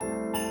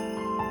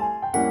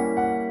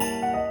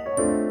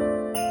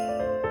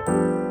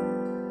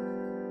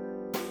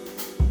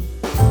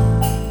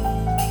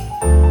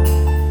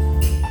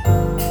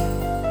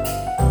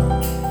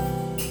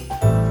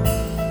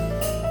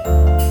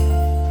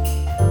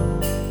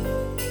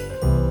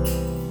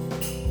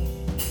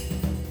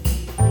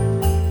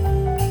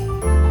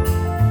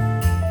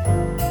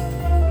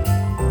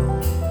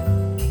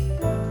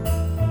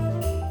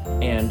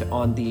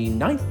on the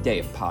 9th day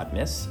of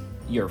Podmas,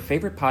 your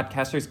favorite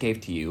podcasters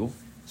gave to you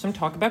some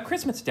talk about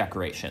Christmas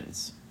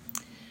decorations.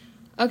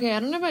 Okay,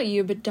 I don't know about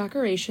you, but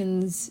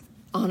decorations,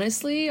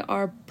 honestly,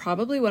 are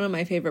probably one of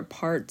my favorite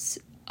parts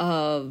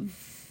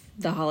of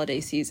the holiday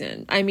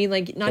season. I mean,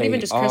 like, not even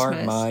just Christmas.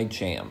 They are my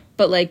jam.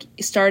 But, like,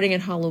 starting at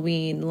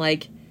Halloween,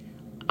 like,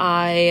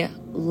 I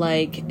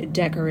like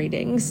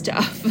decorating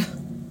stuff.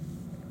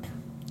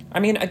 I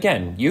mean,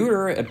 again,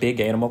 you're a big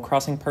Animal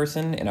Crossing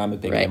person, and I'm a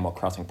big Right. Animal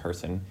Crossing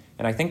person.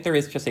 And I think there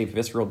is just a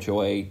visceral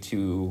joy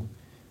to,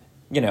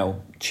 you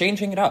know,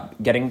 changing it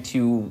up, getting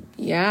to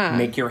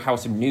make your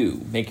house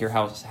new, make your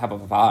house have a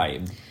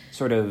vibe.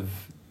 Sort of,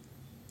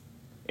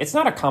 it's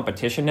not a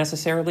competition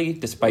necessarily,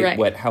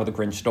 despite how the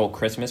Grinch Stole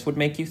Christmas would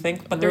make you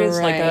think, but there is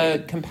like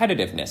a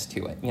competitiveness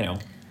to it, you know.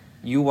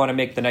 You want to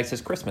make the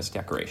nicest Christmas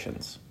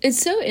decorations. It's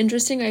so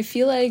interesting. I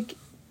feel like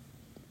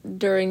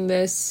during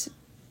this,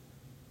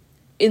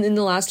 in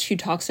the last few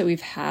talks that we've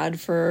had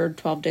for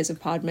 12 Days of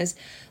Podmas,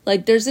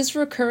 like, there's this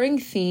recurring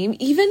theme.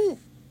 Even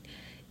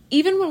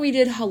when we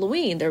did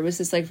Halloween, there was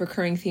this, like,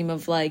 recurring theme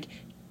of, like,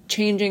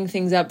 changing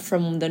things up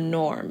from the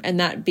norm.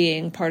 And that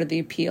being part of the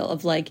appeal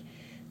of, like,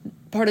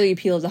 part of the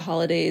appeal of the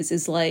holidays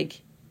is,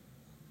 like,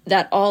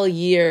 that all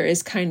year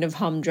is kind of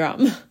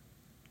humdrum.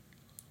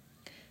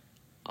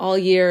 All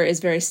year is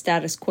very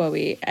status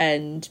quo-y,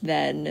 and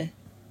then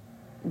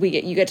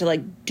you get to,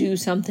 like, do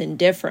something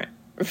different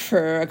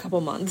for a couple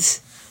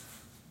months.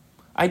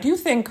 I do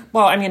think,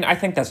 well, I mean, I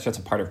think that's just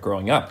a part of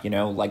growing up, you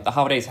know? Like, the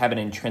holidays have an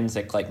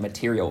intrinsic, like,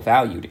 material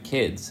value to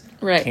kids.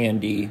 Right.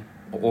 Candy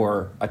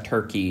or a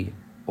turkey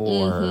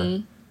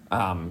or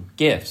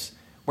gifts.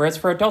 Whereas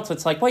for adults,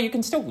 it's like, well, you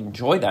can still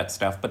enjoy that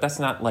stuff, but that's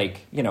not,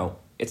 like, you know,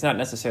 it's not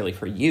necessarily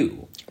for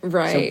you.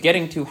 Right. So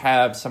getting to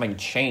have something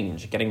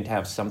change, getting to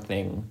have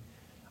something,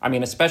 I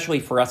mean,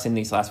 especially for us in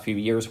these last few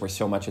years where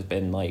so much has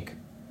been, like,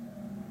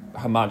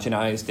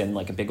 homogenized in,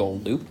 like, a big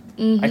old loop,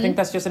 I think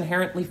that's just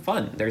inherently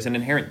fun. There's an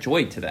inherent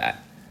joy to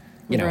that,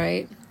 you know.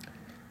 Right.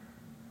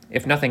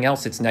 If nothing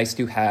else, it's nice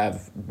to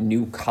have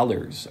new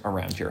colors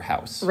around your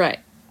house. Right.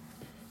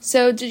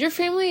 So, did your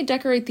family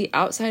decorate the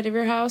outside of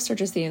your house or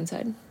just the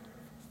inside?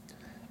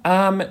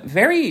 My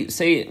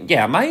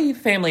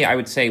family, I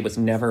would say, was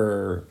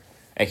never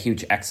a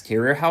huge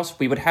exterior house.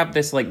 We would have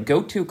this, like,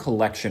 go-to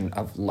collection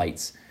of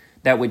lights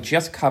that would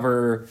just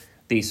cover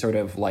the sort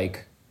of,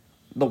 like,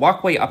 the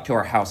walkway up to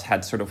our house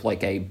had sort of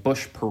like a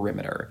bush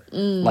perimeter.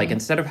 Like,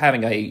 instead of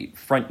having a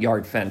front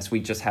yard fence,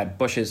 we just had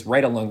bushes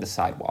right along the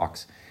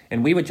sidewalks.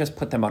 And we would just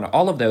put them on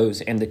all of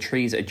those and the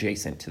trees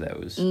adjacent to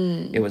those.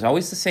 It was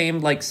always the same,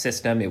 like,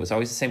 system. It was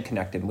always the same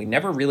connected. We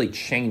never really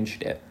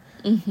changed it.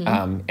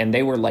 And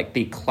they were like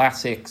the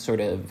classic sort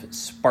of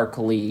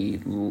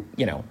sparkly,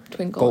 you know,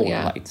 twinkle, gold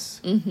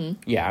lights.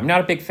 Yeah, I'm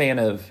not a big fan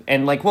of,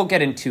 and, like, we'll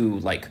get into,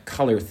 like,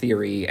 color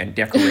theory and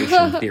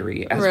decoration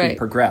theory as we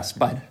progress,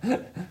 but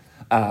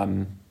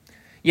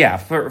yeah,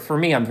 for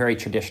me, I'm very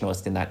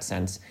traditionalist in that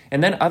sense.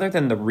 And then other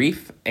than the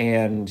wreath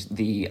and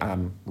the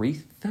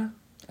wreath,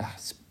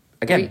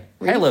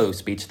 hello,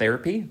 speech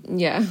therapy.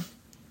 Yeah.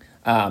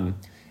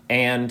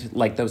 And,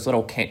 like, those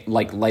little,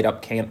 light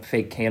up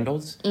fake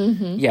candles.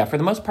 Yeah, for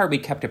the most part, we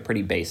kept it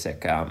pretty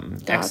basic,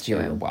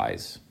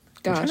 exterior-wise.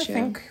 I'm trying to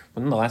think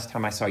when the last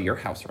time I saw your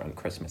house around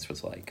Christmas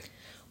was like.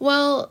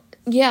 Well,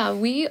 yeah,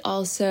 we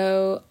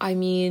also, I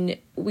mean,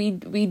 we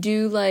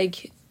do,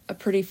 like, a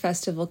pretty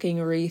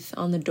festive-looking wreath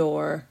on the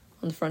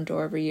front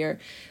door every year.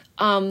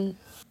 Only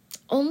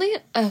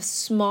a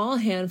small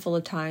handful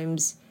of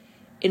times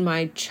in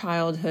my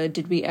childhood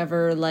did we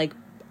ever, like,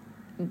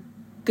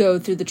 go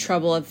through the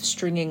trouble of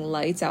stringing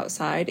lights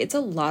outside. It's a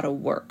lot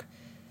of work.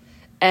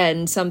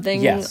 And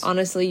something,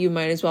 honestly, you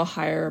might as well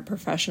hire a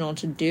professional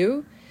to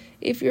do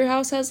if your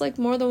house has, like,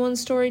 more than one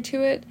story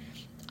to it.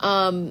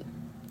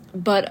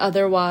 But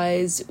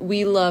otherwise,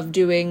 we love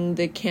doing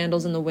the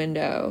candles in the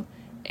window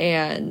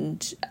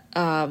and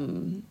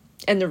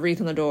the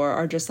wreath on the door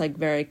are just, like,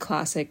 very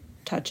classic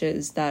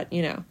touches that,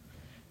 you know,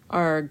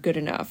 are good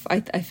enough. I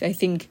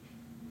think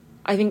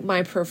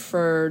my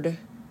preferred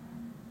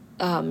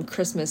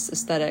Christmas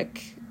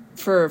aesthetic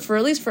for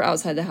at least for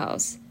outside the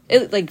house,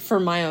 like, for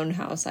my own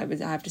house, I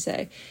have to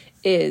say,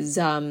 is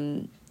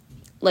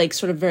like,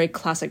 sort of very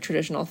classic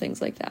traditional things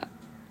like that.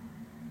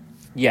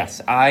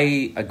 Yes,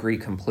 I agree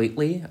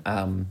completely,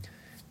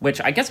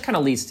 which I guess kind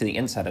of leads to the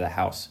inside of the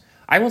house.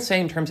 I will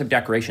say, in terms of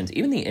decorations,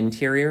 even the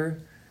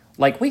interior,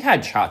 like, we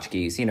had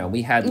tchotchkes, you know,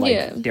 we had,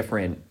 like,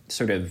 different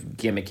sort of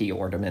gimmicky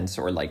ornaments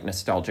or, like,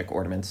 nostalgic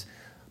ornaments.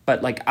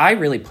 But, like, I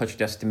really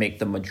pushed us to make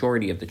the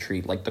majority of the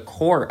tree, like, the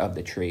core of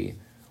the tree,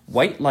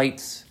 white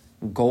lights,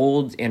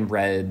 gold and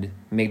red,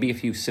 maybe a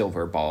few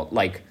silver balls.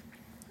 Like,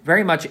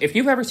 very much, if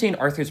you've ever seen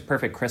Arthur's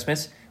Perfect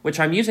Christmas, which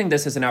I'm using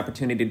this as an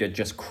opportunity to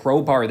just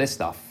crowbar this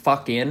the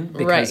fuck in,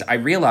 because I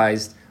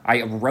realized I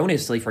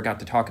erroneously forgot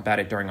to talk about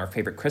it during our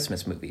favorite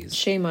Christmas movies.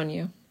 Shame on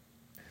you.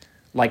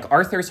 Like,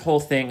 Arthur's whole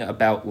thing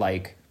about,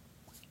 like,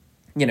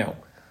 you know,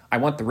 I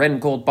want the red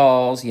and gold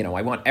balls. You know,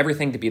 I want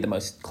everything to be the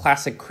most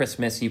classic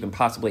Christmas you can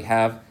possibly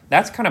have.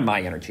 That's kind of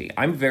my energy.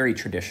 I'm very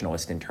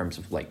traditionalist in terms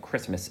of like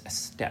Christmas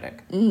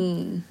aesthetic.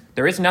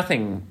 There is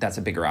nothing that's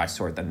a bigger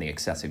eyesore than the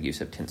excessive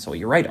use of tinsel.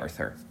 You're right,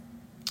 Arthur.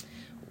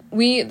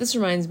 This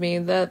reminds me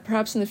that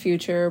perhaps in the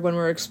future, when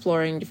we're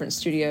exploring different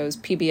studios,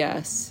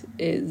 PBS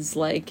is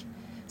like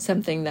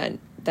something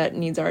that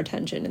needs our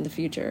attention in the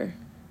future.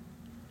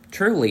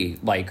 Truly,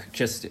 like,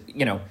 just,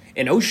 you know,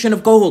 an ocean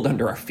of gold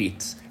under our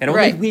feet. And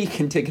only we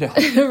can dig it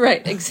out.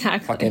 Right,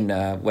 exactly. Fucking,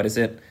 what is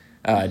it?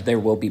 There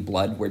Will Be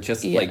Blood. We're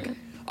just like,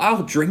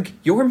 I'll drink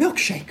your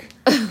milkshake.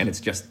 And it's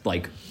just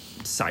like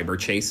cyber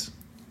chase.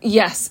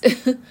 Yes.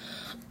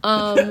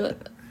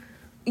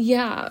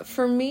 Yeah,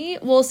 for me,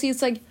 well, see,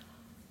 it's like,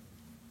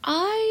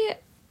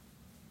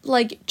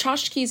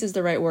 tchotchkes is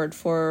the right word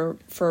for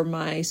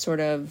my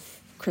sort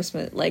of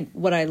Christmas, like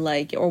what I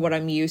like or what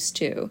I'm used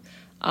to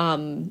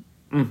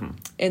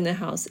in the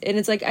house. And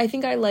it's like, I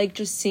think I like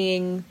just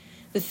seeing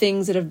the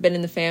things that have been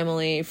in the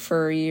family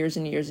for years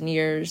and years and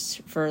years,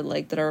 for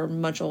like that are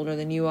much older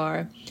than you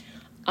are.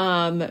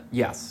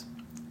 Yes.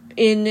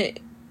 In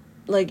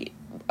like,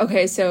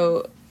 okay,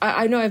 so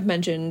I know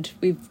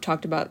we've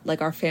talked about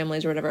like our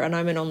families or whatever, and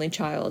I'm an only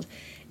child.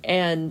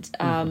 And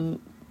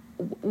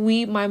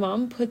my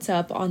mom puts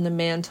up on the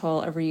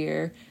mantle every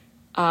year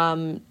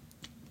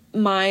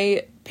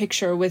my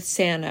picture with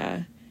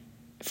Santa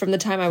from the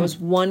time I was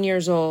 1 year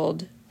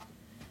old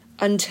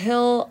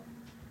until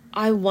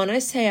I want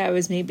to say I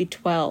was maybe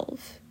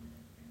 12.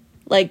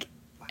 Like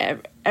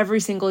every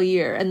single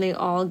year, and they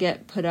all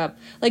get put up.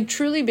 Like,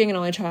 truly being an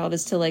only child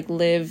is to like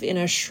live in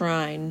a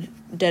shrine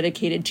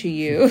dedicated to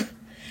you.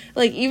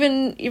 Like,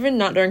 even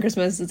not during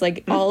Christmas, it's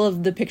like all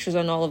of the pictures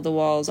on all of the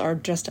walls are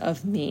just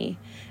of me.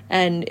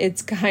 And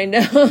it's kind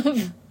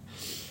of,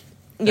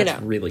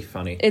 That's really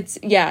funny. It's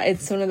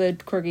one of the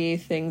quirky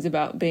things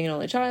about being an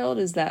only child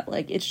is that,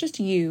 like, it's just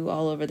you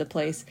all over the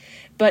place.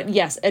 But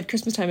yes, at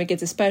Christmas time, it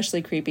gets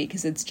especially creepy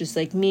because it's just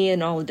like me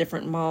and all the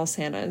different mall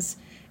Santas.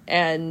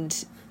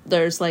 And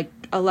there's like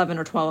 11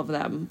 or 12 of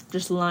them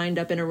just lined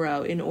up in a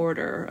row in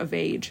order of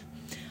age.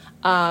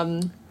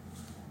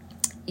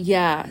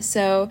 Yeah,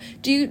 so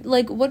do you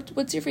like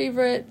what's your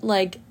favorite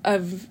like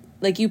of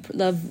like you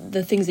love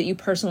the things that you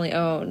personally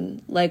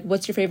own? Like,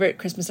 what's your favorite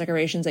Christmas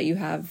decorations that you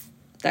have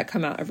that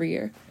come out every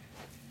year?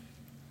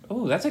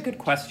 Oh, that's a good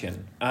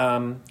question.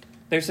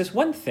 There's this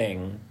one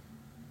thing.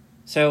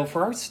 So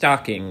for our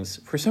stockings,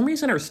 for some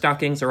reason our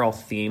stockings are all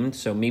themed.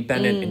 So me,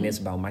 Bennett, and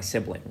Isabel, my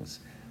siblings.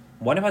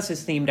 One of us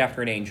is themed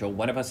after an angel,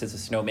 one of us is a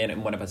snowman,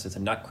 and one of us is a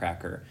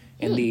nutcracker.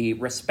 And the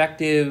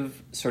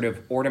respective sort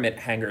of ornament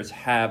hangers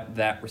have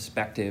that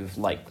respective,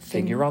 like,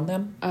 figure on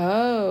them.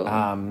 Oh.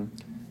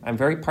 I'm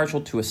very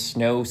partial to a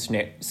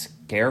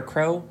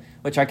scarecrow,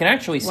 which I can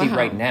actually see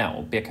right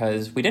now,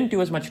 because we didn't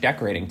do as much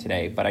decorating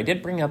today, but I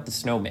did bring out the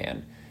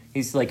snowman.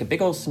 He's like a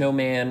big old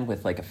snowman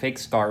with, like, a fake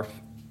scarf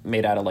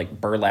made out of,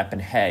 like, burlap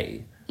and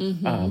hay,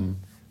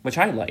 which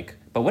I like,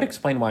 but would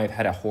explain why I've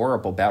had a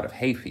horrible bout of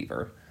hay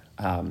fever.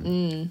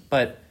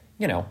 But,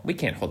 you know, we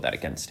can't hold that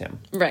against him.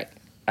 Right.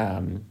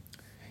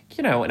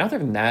 You know, and other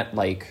than that,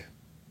 like,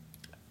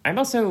 I'm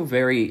also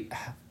very,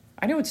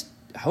 I know it's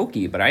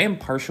hokey, but I am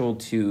partial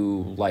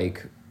to,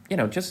 like, you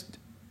know, just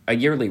a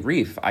yearly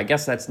wreath. I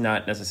guess that's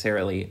not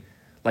necessarily,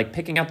 like,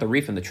 picking out the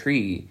wreath and the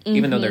tree,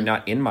 even though they're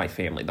not in my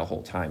family the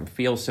whole time,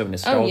 feels so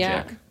nostalgic. Oh,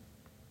 yeah.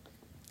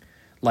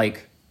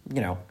 Like,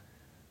 you know,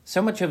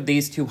 so much of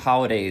these two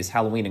holidays,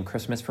 Halloween and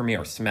Christmas, for me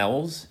are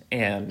smells,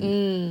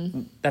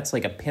 and that's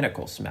like a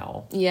pinnacle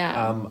smell.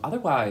 Yeah.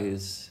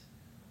 Otherwise,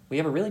 we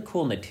have a really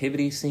cool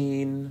nativity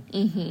scene.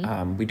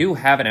 We do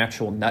have an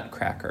actual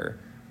nutcracker.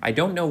 I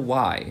don't know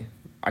why.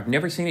 I've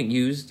never seen it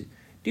used.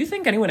 Do you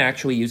think anyone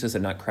actually uses a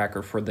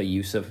nutcracker for the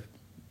use of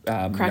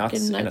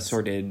nuts and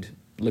assorted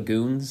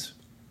lagoons?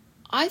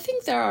 I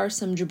think there are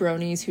some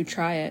jabronis who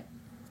try it.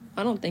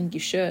 I don't think you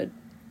should.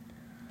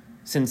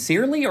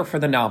 Sincerely or for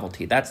the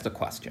novelty? That's the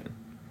question.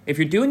 If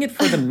you're doing it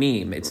for the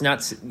meme, it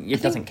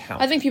doesn't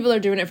count. I think people are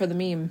doing it for the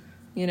meme,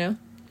 you know?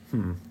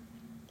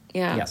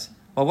 Yeah. Yes.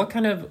 Well, what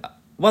kind of...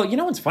 Well, you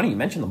know what's funny? You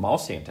mentioned the mall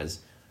Santas.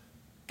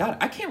 God,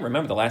 I can't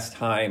remember the last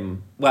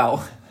time...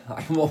 Well,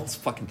 I'm almost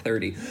fucking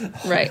 30.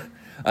 Right.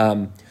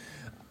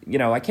 You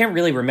know, I can't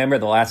really remember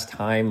the last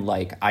time,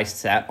 like, I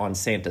sat on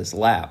Santa's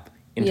lap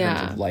in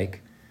terms of,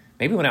 like...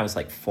 Maybe when I was,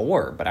 like,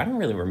 4, but I don't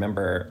really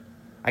remember...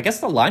 I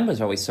guess the line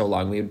was always so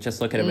long, we would just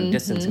look at him in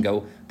distance and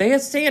go,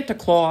 "There's Santa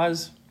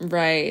Claus."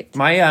 Right.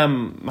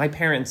 My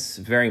parents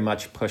very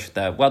much pushed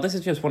this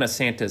is just one of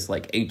Santa's,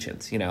 like,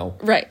 agents, you know?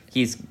 Right.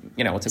 He's,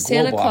 you know, it's a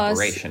Santa global Claus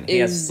operation. He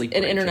has sleeper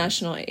an agents.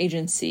 international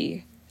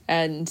agency,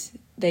 and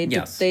they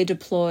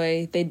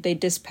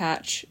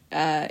dispatch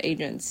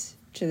agents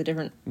to the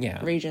different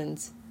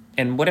regions.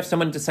 And what if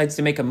someone decides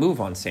to make a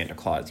move on Santa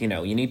Claus? You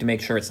know, you need to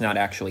make sure it's not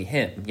actually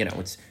him. You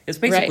know, it's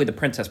basically the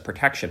Princess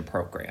Protection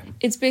Program.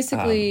 It's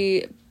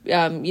basically,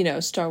 you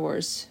know, Star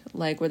Wars,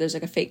 like, where there's,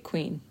 like, a fake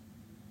queen.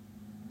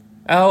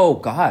 Oh,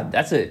 God,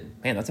 that's a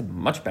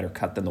much better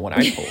cut than the one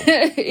I pulled.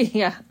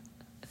 Yeah.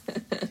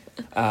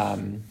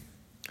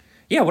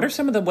 Yeah, what are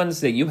some of the ones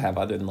that you have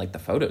other than like the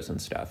photos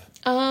and stuff?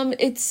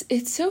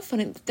 It's so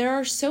funny. There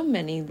are so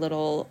many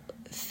little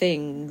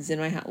things in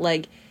my house.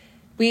 Like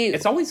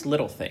It's always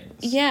little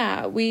things.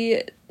 yeah,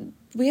 we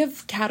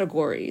have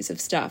categories of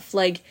stuff.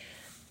 Like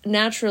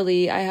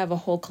naturally, I have a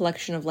whole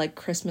collection of like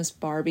Christmas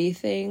Barbie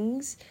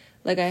things.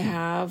 Like I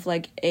have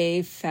like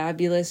a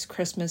fabulous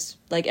Christmas,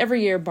 like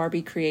every year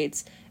Barbie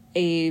creates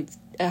a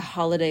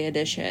holiday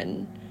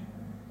edition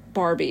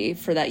Barbie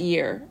for that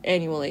year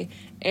annually.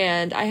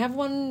 And I have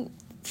one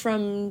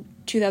from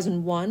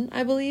 2001,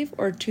 I believe,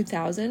 or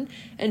 2000,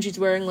 and she's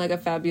wearing like a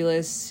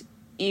fabulous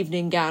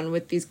evening gown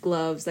with these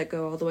gloves that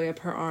go all the way up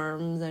her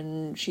arms,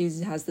 and she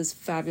has this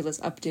fabulous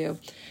updo,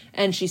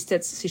 and she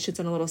sits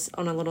on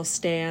a little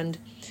stand.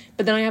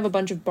 But then I have a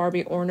bunch of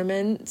Barbie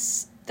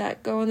ornaments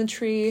that go on the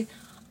tree.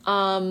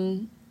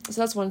 So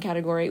that's one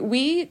category.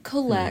 We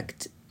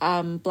collect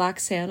Black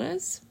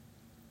Santas,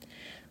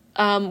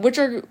 which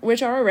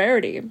are a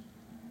rarity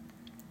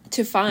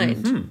to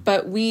find,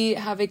 but we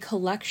have a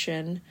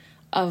collection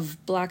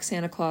of Black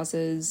Santa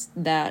Clauses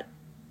that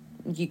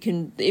you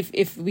can,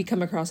 if we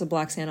come across a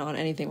Black Santa on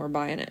anything, we're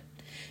buying it.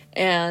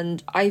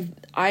 And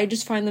I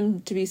just find them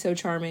to be so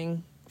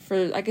charming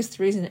for, I guess,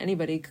 the reason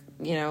anybody,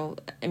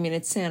 I mean,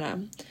 it's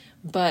Santa,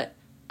 but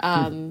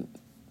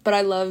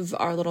I love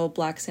our little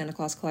Black Santa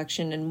Claus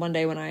collection. And one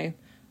day when I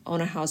own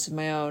a house of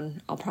my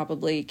own, I'll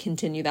probably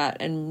continue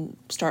that and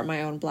start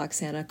my own Black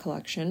Santa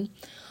collection.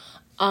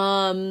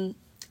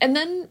 And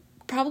then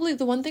probably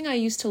the one thing I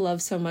used to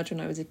love so much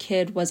when I was a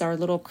kid was our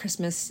little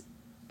Christmas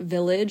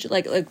village.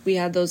 Like we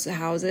had those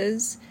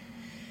houses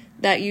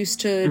that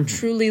used to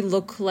truly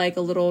look like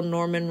a little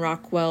Norman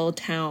Rockwell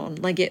town.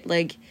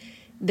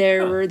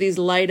 There were these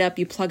light up,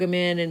 you plug them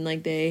in and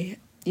like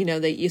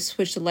you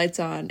switch the lights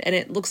on and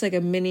it looks like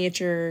a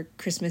miniature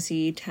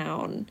Christmassy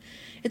town.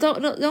 It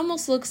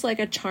almost looks like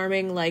a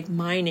charming like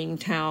mining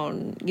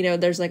town.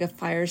 There's like a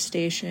fire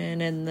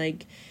station and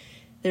like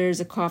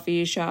there's a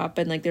coffee shop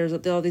and like there's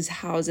all these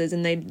houses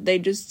and they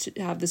just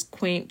have this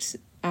quaint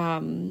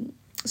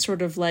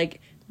sort of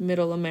like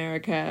middle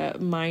America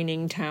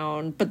mining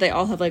town, but they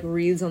all have like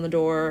wreaths on the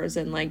doors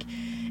and like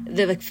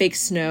they're like fake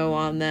snow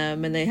on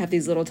them and they have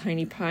these little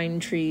tiny pine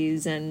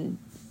trees and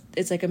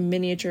it's like a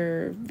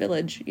miniature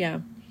village. Yeah.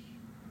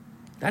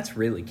 That's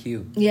really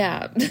cute.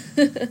 Yeah.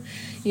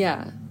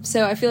 Yeah.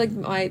 So I feel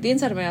like the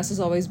inside of my house has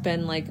always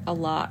been like a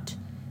lot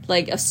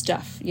like of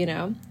stuff,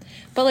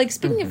 But like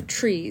speaking of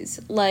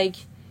trees, like,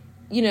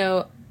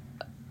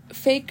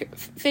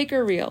 fake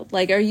or real?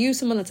 Like, are you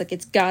someone that's like,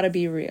 it's gotta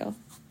be real?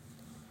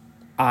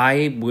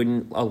 I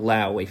wouldn't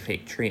allow a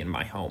fake tree in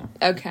my home.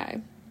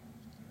 Okay.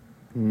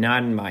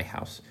 Not in my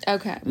house.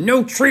 Okay.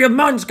 No tree of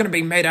mine's gonna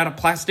be made out of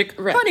plastic.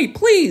 Right. Honey,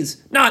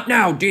 please. Not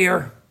now,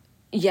 dear.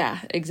 Yeah,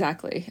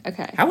 exactly.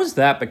 Okay. How has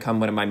that become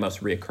one of my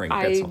most reoccurring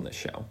bits on this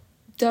show?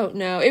 Don't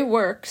know. It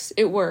works.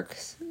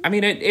 I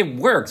mean, it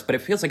works, but it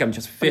feels like I'm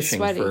just fishing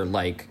for,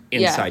 like,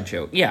 inside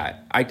joke. Yeah,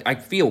 I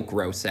feel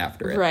gross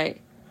after it.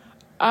 Right.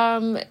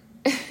 I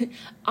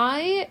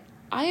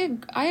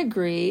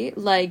agree.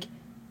 Like,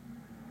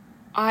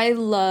 I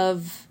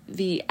love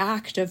the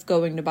act of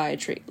going to buy a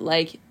tree.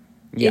 Like,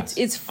 yes.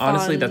 It's fun.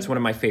 Honestly, that's one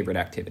of my favorite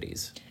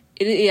activities.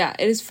 It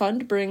is fun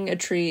to bring a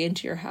tree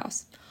into your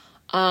house.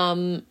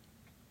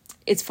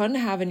 It's fun to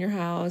have in your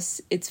house.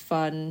 It's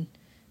fun.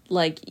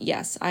 Like,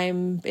 yes,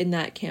 I'm in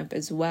that camp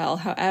as well.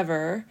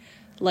 However,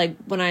 like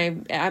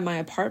at my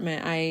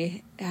apartment,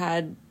 I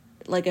had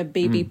like a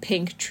baby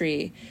pink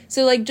tree.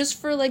 So like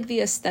just for like the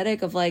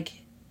aesthetic of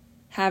like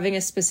having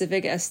a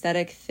specific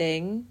aesthetic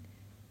thing,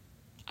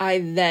 I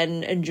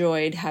then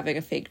enjoyed having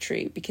a fake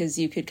tree because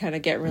you could kind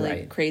of get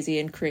really crazy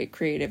and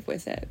creative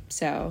with it.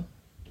 So.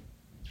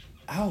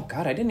 Oh,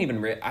 God, I didn't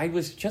even... I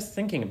was just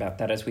thinking about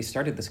that as we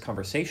started this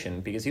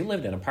conversation, because you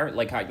lived in a part...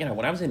 Like,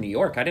 when I was in New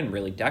York, I didn't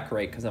really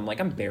decorate, because I'm like,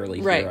 I'm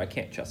barely here. I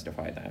can't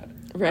justify that.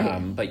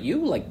 Right. But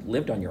you, like,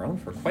 lived on your own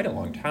for quite a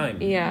long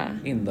time. Yeah.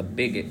 In the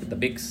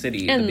big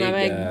city. And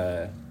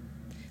the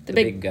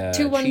big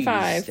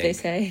 215, they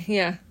say.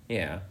 Yeah.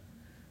 Yeah.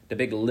 The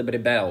big Liberty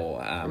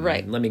Bell.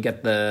 Right. Let me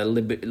get a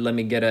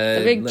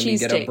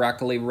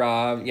broccoli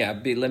raw. Yeah,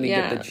 let me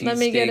get the cheesesteak. Let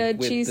me get a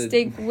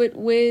cheesesteak with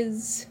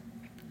whiz.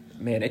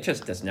 Man, it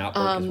just does not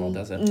work as well,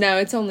 does it? No,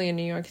 it's only a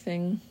New York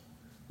thing.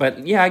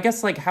 But yeah, I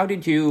guess, like, how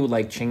did you,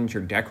 like, change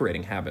your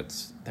decorating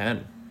habits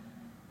then?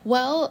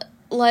 Well,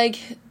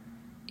 like,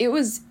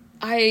 it's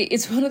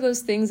one of those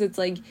things that's,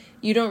 like,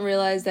 you don't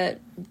realize that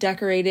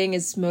decorating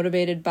is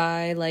motivated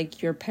by,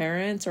 like, your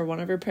parents or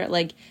one of your parents,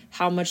 like,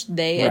 how much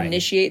they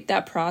initiate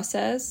that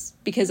process.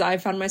 Because I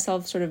found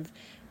myself sort of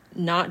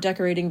not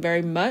decorating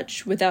very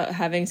much without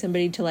having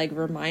somebody to, like,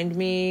 remind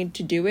me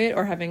to do it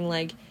or having,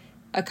 like,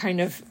 a kind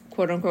of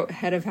quote-unquote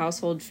head of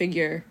household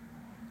figure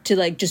to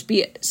like just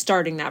be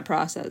starting that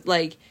process,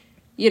 like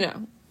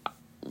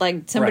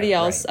like somebody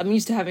else. I'm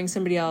used to having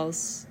somebody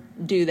else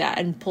do that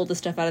and pull the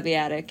stuff out of the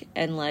attic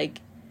and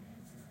like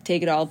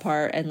take it all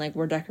apart and like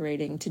we're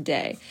decorating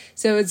today.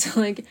 So it's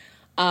like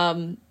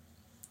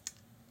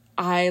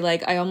I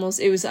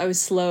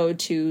was slow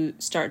to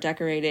start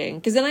decorating,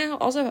 because then I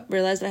also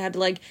realized I had to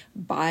like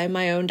buy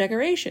my own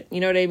decoration, you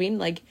know what I mean,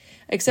 like,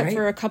 except Right.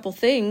 for a couple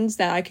things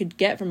that I could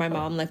get from my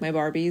mom, like my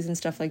Barbies and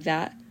stuff like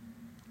that.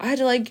 I had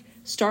to like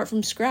start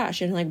from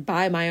scratch and like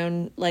buy my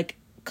own like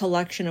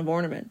collection of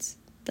ornaments.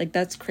 Like,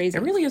 that's crazy.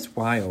 It really is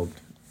wild.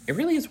 It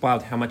really is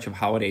wild how much of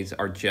holidays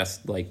are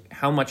just like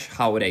how much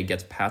holiday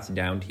gets passed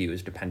down to you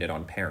is dependent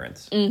on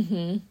parents.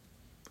 Mm-hmm.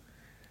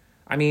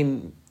 I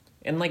mean,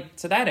 and like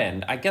to that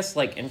end, I guess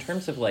like in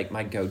terms of like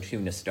my go-to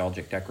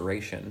nostalgic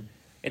decoration,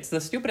 it's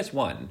the stupidest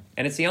one,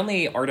 and it's the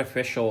only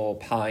artificial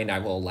pine I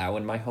will allow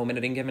in my home at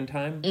any given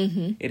time.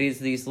 Mm-hmm. It is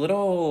these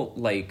little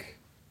like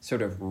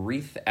sort of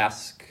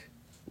wreath-esque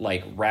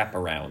like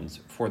wraparounds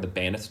for the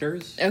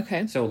banisters.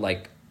 Okay. So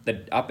like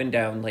the up and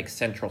down like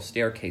central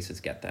staircases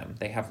get them.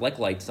 They have like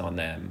lights on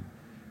them,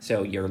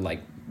 so your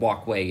like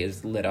walkway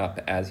is lit up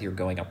as you're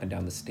going up and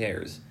down the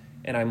stairs.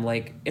 And I'm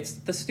like, it's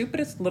the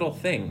stupidest little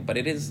thing, but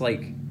it is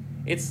like,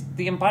 it's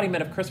the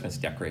embodiment of Christmas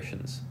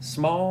decorations.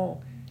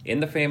 Small, in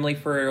the family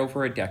for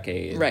over a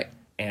decade. Right.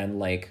 And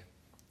like,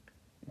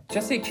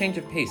 just a change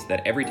of pace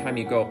that every time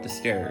you go up the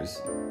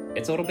stairs,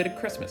 it's a little bit of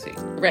Christmassy.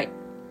 Right.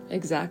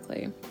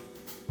 Exactly.